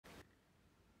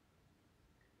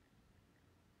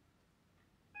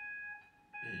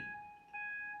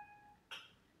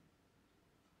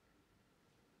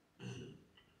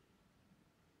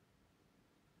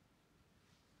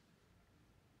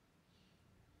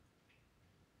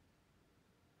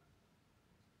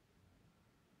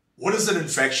What is an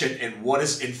infection and what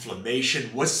is inflammation?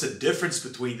 What's the difference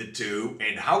between the two?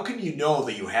 And how can you know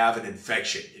that you have an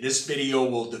infection? In this video,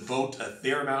 we'll devote a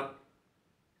fair amount.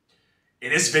 In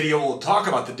this video, we'll talk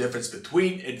about the difference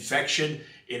between infection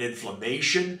and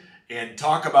inflammation and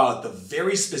talk about the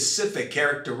very specific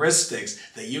characteristics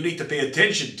that you need to pay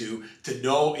attention to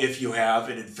know if you have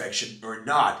an infection or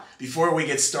not. Before we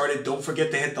get started, don't forget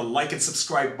to hit the like and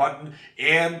subscribe button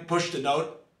and push the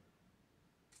note.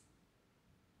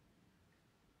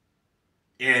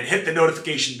 And hit the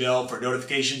notification bell for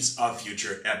notifications of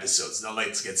future episodes. Now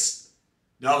let's get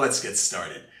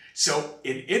started. So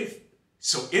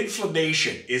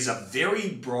inflammation is a very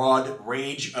broad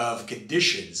range of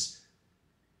conditions.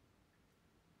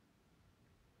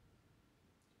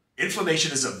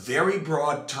 Inflammation is a very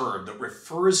broad term that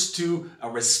refers to a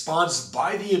response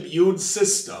by the immune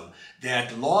system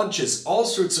that launches all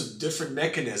sorts of different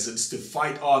mechanisms to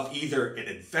fight off either an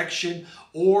infection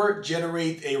or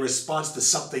generate a response to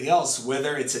something else,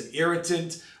 whether it's an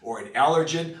irritant or an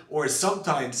allergen or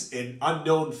sometimes an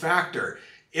unknown factor.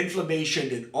 Inflammation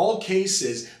in all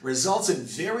cases results in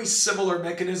very similar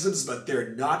mechanisms, but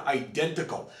they're not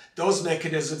identical. Those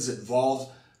mechanisms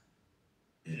involve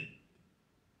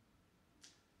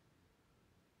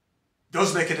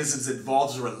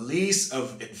the release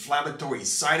of inflammatory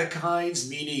cytokines,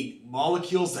 meaning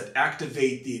molecules that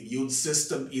activate the immune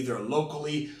system either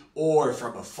locally or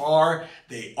from afar.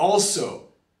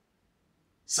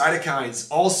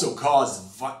 Cytokines also cause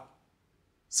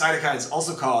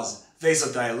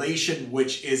vasodilation,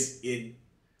 which is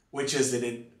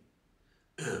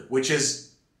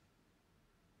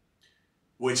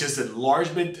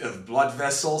enlargement of blood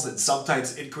vessels and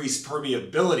sometimes increased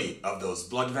permeability of those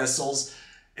blood vessels.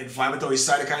 Inflammatory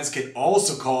cytokines can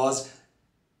also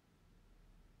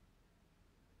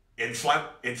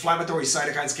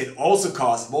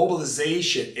cause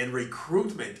mobilization and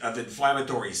recruitment of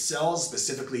inflammatory cells,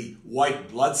 specifically white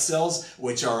blood cells,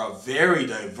 which are a very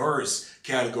diverse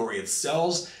category of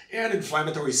cells. And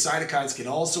inflammatory cytokines can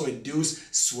also induce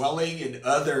swelling in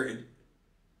other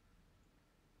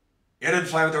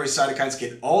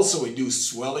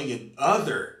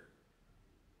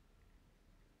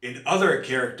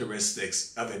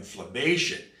characteristics of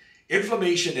inflammation.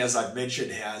 Inflammation, as I've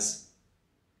mentioned, has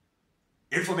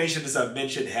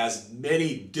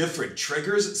many different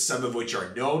triggers, some of which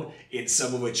are known and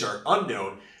some of which are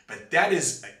unknown,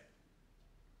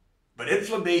 but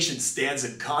inflammation stands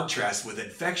in contrast with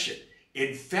infection.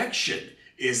 Infection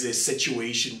is a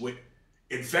situation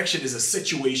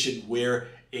where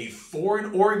a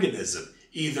foreign organism,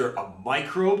 either a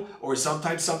microbe or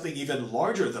sometimes something even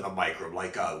larger than a microbe,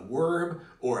 like a worm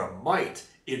or a mite,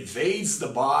 invades the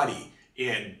body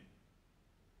and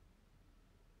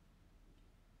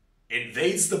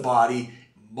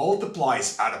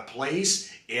multiplies out of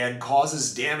place and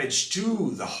causes damage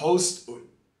to the host,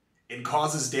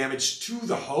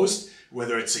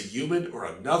 whether it's a human or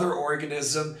another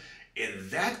organism.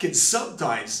 And that can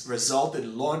sometimes result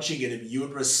in launching an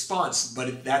immune response,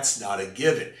 but that's not a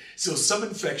given. So some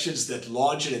infections that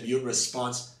trigger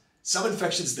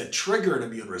an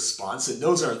immune response, and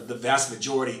those are the vast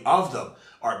majority of them,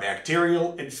 are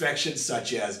bacterial infections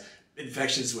such as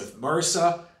infections with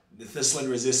MRSA,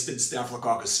 methicillin-resistant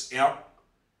Staphylococcus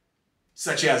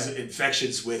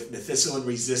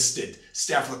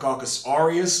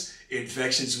aureus,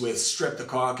 infections with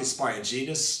Streptococcus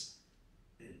pyogenes,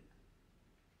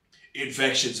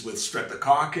 infections with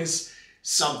streptococcus,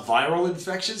 some viral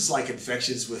infections like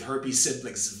infections with herpes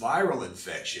simplex viral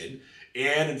infection,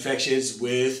 and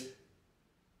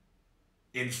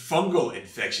fungal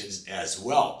infections as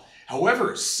well.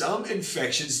 However, some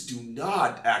infections do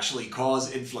not actually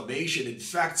cause inflammation. In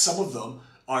fact, some of them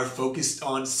are focused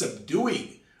on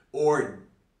subduing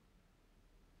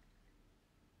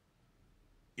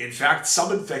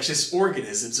some infectious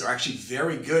organisms are actually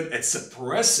very good at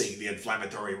suppressing the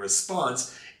inflammatory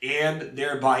response and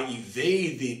thereby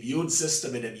evade the immune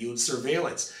system and immune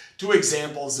surveillance. Two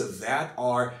examples of that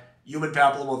are human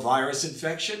papillomavirus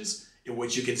infections, in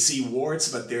which you can see warts,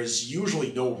 but there's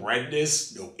usually no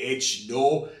redness, no itch,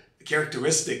 no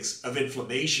characteristics of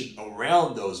inflammation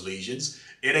around those lesions,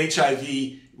 and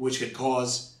HIV, which can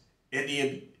cause and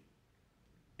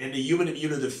the human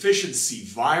immunodeficiency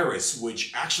virus,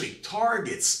 which actually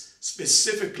targets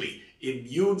specifically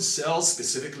immune cells,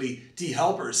 specifically T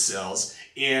helper cells,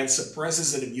 and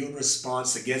suppresses an immune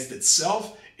response against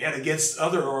itself and against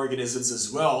other organisms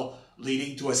as well,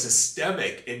 leading to a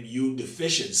systemic immune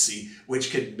deficiency, which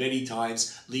can many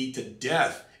times lead to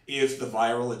death if the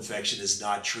viral infection is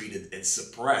not treated and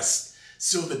suppressed.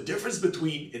 So the difference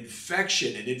between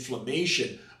infection and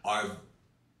inflammation are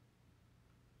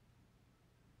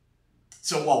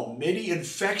So while many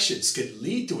infections can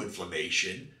lead to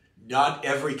inflammation, not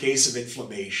every case of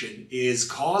inflammation is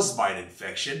caused by an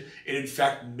infection. And in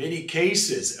fact, many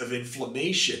cases of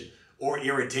inflammation or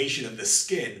irritation of the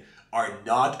skin are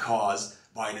not caused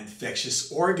by an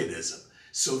infectious organism.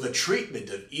 So the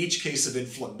treatment of each case of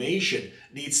inflammation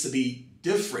needs to be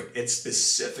different and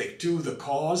specific to the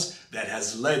cause that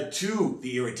has led to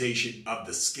the irritation of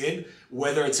the skin,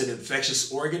 whether it's an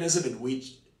infectious organism, in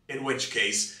which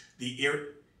case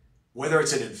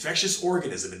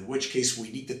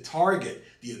we need to target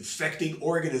the infecting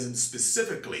organism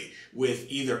specifically with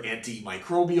either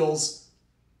antimicrobials,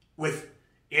 with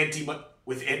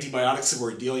antibiotics if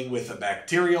we're dealing with a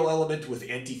bacterial element, with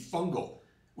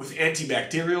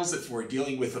antibacterials if we're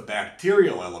dealing with a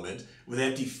bacterial element, with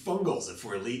antifungals if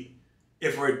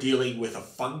we're dealing with a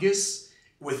fungus,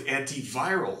 with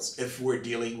antivirals if we're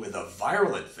dealing with a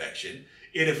viral infection,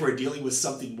 and if we're dealing with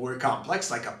something more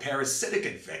complex like a parasitic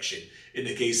infection, in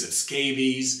the case of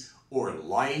scabies or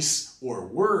lice or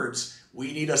worms,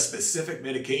 we need a specific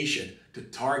medication to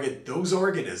target those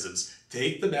organisms,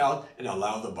 take them out, and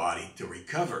allow the body to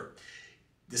recover.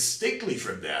 Distinctly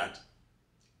from that,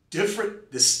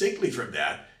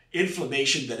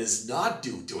 inflammation that is not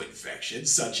due to infection,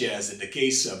 such as in the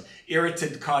case of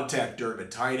irritant contact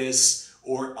dermatitis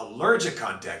or allergic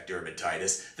contact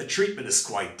dermatitis, the treatment is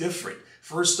quite different.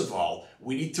 First of all,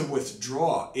 we need to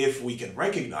withdraw, if we can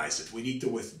recognize it, we need to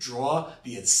withdraw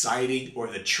the inciting or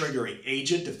the triggering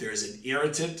agent if there is an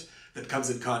irritant that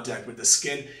comes in contact with the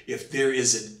skin, if there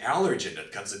is an allergen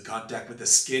that comes in contact with the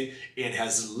skin and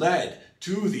has led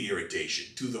to the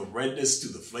irritation, to the redness, to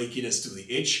the flakiness, to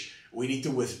the itch. We need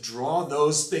to withdraw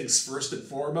those things first and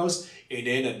foremost and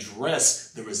then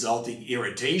address the resulting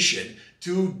irritation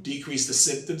to decrease the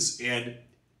symptoms and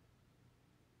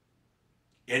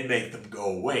make them go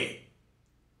away.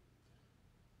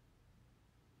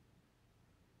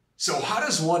 So how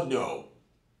does one know?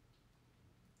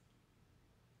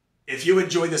 If you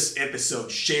enjoyed this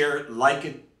episode, share, like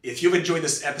it. If you've enjoyed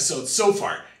this episode so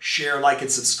far, share, like,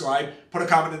 and subscribe. Put a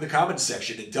comment in the comment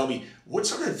section and tell me what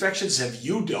sort of infections have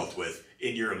you dealt with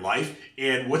in your life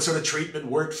and what sort of treatment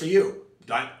worked for you.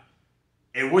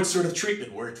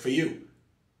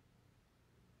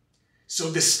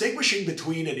 So distinguishing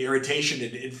between infection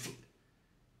and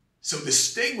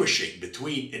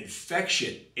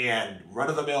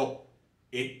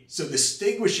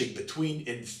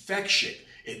infection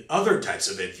and other types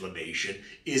of inflammation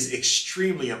is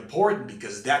extremely important,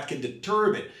 because that can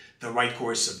determine the right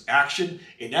course of action,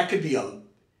 and that can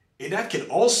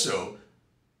also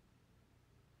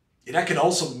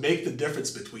make the difference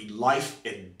between life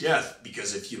and death,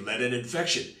 because if you let an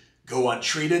infection go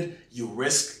untreated, you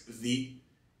risk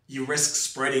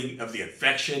spreading of the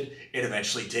infection and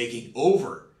eventually taking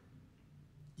over.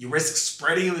 You risk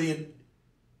spreading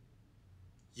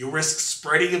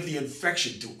of the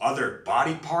infection to other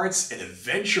body parts, and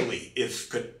eventually,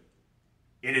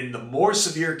 and in the more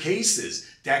severe cases,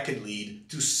 that can lead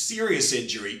to serious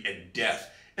injury and death.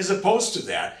 As opposed to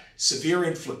that, severe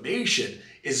inflammation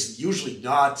is usually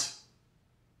not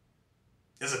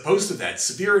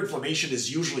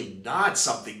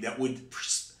something that would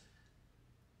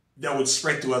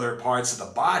spread to other parts of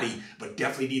the body, but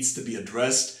definitely needs to be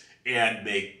addressed and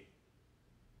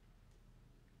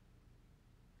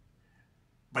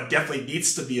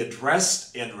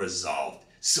resolved.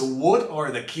 So what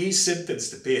are the key symptoms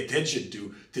to pay attention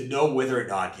to know whether or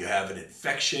not you have an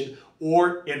infection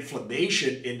or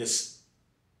inflammation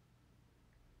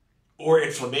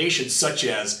such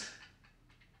as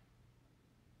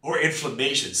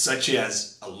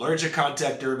allergic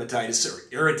contact dermatitis or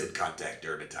irritant contact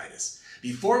dermatitis?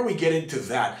 Before we get into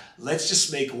that, let's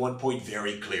just make one point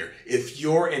very clear. If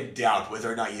you're in doubt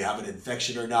whether or not you have an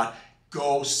infection or not,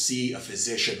 go see a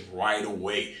physician right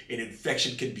away. An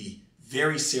infection can be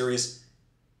very serious.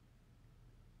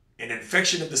 An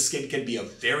infection of the skin can be a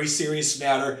very serious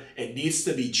matter and needs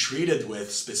to be treated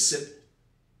with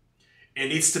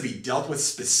dealt with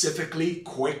specifically,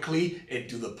 quickly, and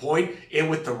to the point, and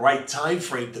with the right time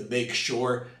frame to make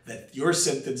sure that your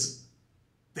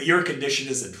condition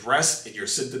is addressed and your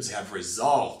symptoms have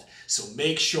resolved. So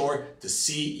make sure to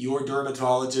see your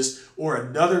dermatologist or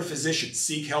another physician.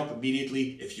 Seek help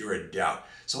immediately if you're in doubt.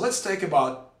 So let's take a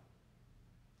look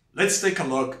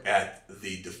at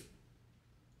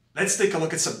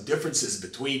some differences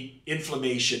between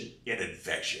inflammation and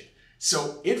infection.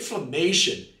 So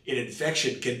inflammation and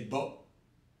infection can both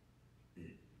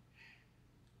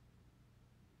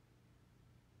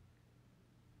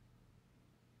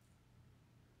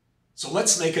So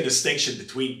let's make a distinction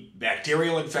between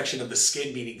bacterial infection of the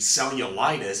skin, meaning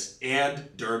cellulitis, and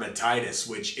dermatitis,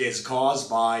 which is caused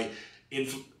by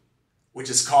irritants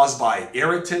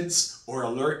or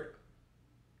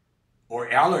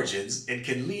allergens and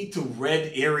can lead to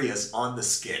red areas on the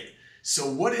skin.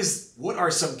 So what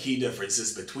are some key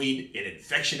differences between an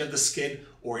infection of the skin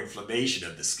or inflammation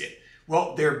of the skin?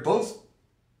 Well, both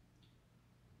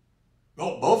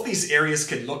these areas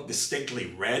can look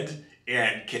distinctly red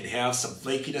and can have some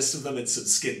flakiness to them and some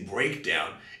skin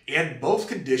breakdown. And both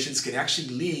conditions can actually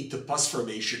lead to pus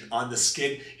formation on the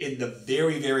skin in the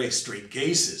very, very extreme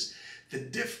cases. The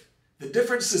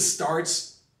differences start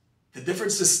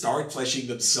fleshing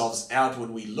themselves out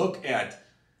when we look at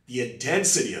the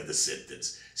intensity of the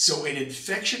symptoms. So an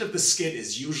infection of the skin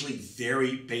is usually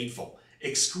very painful,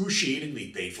 excruciatingly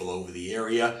painful over the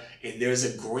area, and there's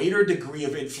a greater degree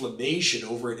of inflammation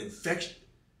over an infected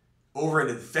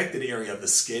area of the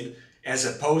skin as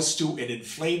opposed to an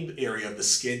inflamed area of the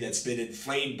skin that's been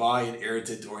inflamed by an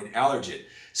irritant or an allergen.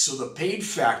 So the pain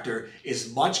factor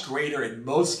is much greater in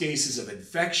most cases of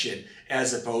infection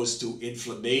as opposed to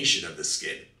inflammation of the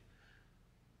skin.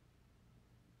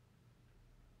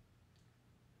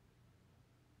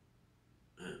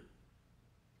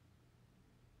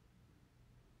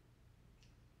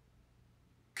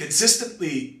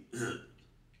 Consistently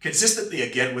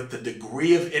again with the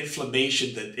degree of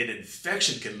inflammation that an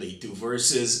infection can lead to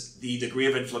versus the degree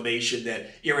of inflammation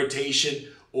that irritation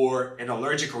or an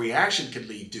allergic reaction can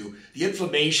lead to, the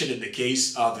inflammation in the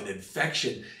case of an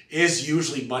infection is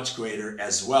usually much greater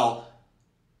as well,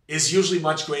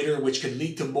 which can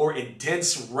lead to more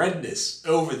intense redness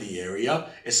over the area,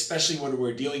 especially when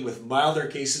we're dealing with milder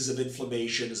cases of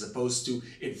inflammation as opposed to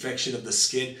infection of the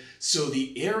skin.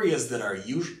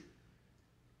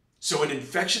 So an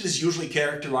infection is usually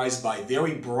characterized by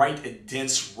very bright,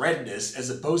 intense redness as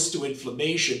opposed to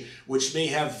inflammation, which may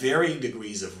have varying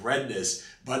degrees of redness,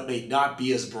 but may not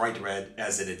be as bright red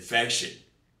as an infection.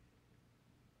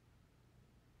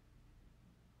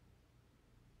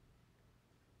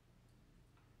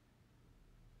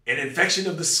 An infection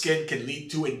of the skin can lead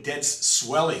to intense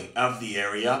swelling of the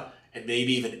area and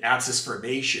maybe even abscess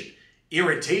formation.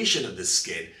 Irritation of the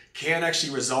skin can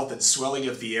actually result in swelling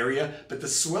of the area, but the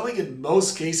swelling in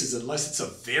most cases, unless it's a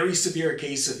very severe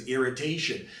case of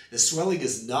irritation, the swelling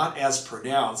is not as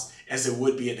pronounced as it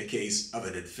would be in the case of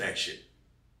an infection.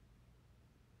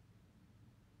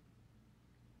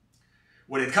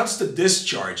 When it comes to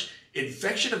discharge,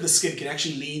 infection of the skin can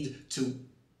actually lead to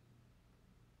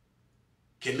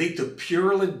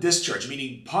purulent discharge,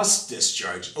 meaning pus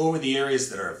discharge over the areas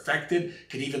that are affected,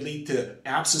 can even lead to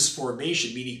abscess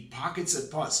formation, meaning pockets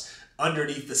of pus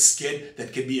underneath the skin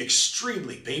that can be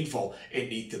extremely painful and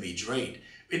need to be drained.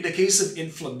 In the case of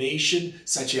inflammation,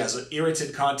 such as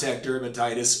irritant contact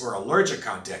dermatitis or allergic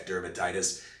contact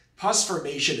dermatitis, pus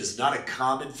formation is not a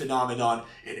common phenomenon,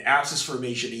 and abscess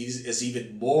formation is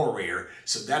even more rare,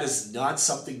 so that is not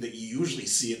something that you usually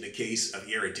see in the case of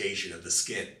irritation of the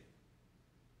skin.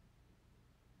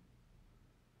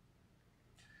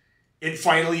 And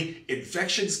finally,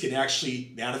 infections can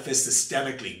actually manifest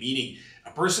systemically, meaning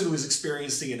a person who is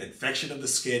experiencing an infection of the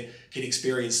skin can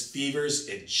experience fevers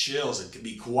and chills and can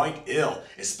be quite ill,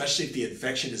 especially if the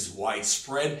infection is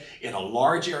widespread and a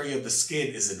large area of the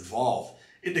skin is involved.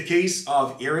 In the case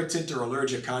of irritant or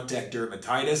allergic contact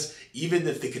dermatitis, even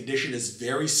if the condition is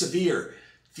very severe,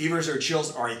 fevers or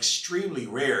chills are extremely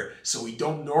rare, so we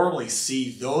don't normally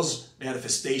see those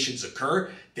manifestations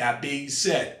occur. That being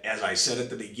said, as I said at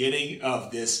the beginning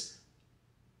of this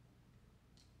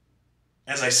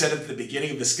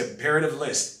comparative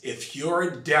list, if you're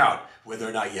in doubt whether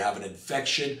or not you have an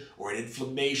infection or an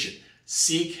inflammation,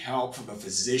 seek help from a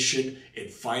physician and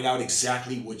find out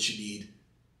exactly what you need.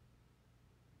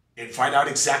 And find out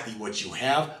exactly what you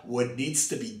have, what needs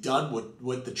to be done,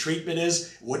 what the treatment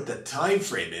is, what the time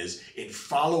frame is, and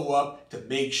follow up to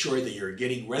make sure that you're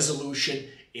getting resolution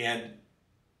and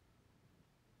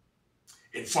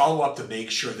follow up to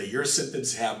make sure that your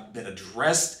symptoms have been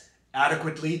addressed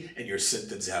adequately and your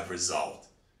symptoms have resolved.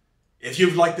 If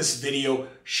you've liked this video,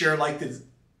 share, like, and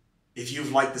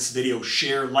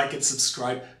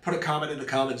subscribe. Put a comment in the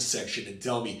comments section and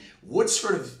tell me what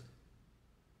sort of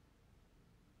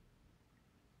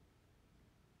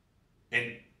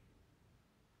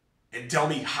and tell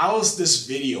me how's this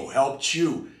video helped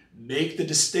you make the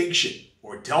distinction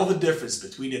or tell the difference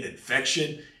between an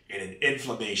infection and an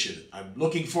inflammation. I'm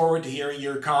looking forward to hearing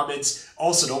your comments.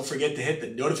 Also, don't forget to hit the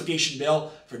notification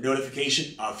bell for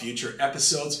notification of future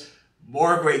episodes.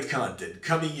 More great content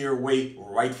coming your way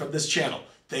right from this channel.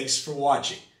 Thanks for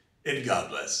watching, and God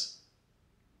bless.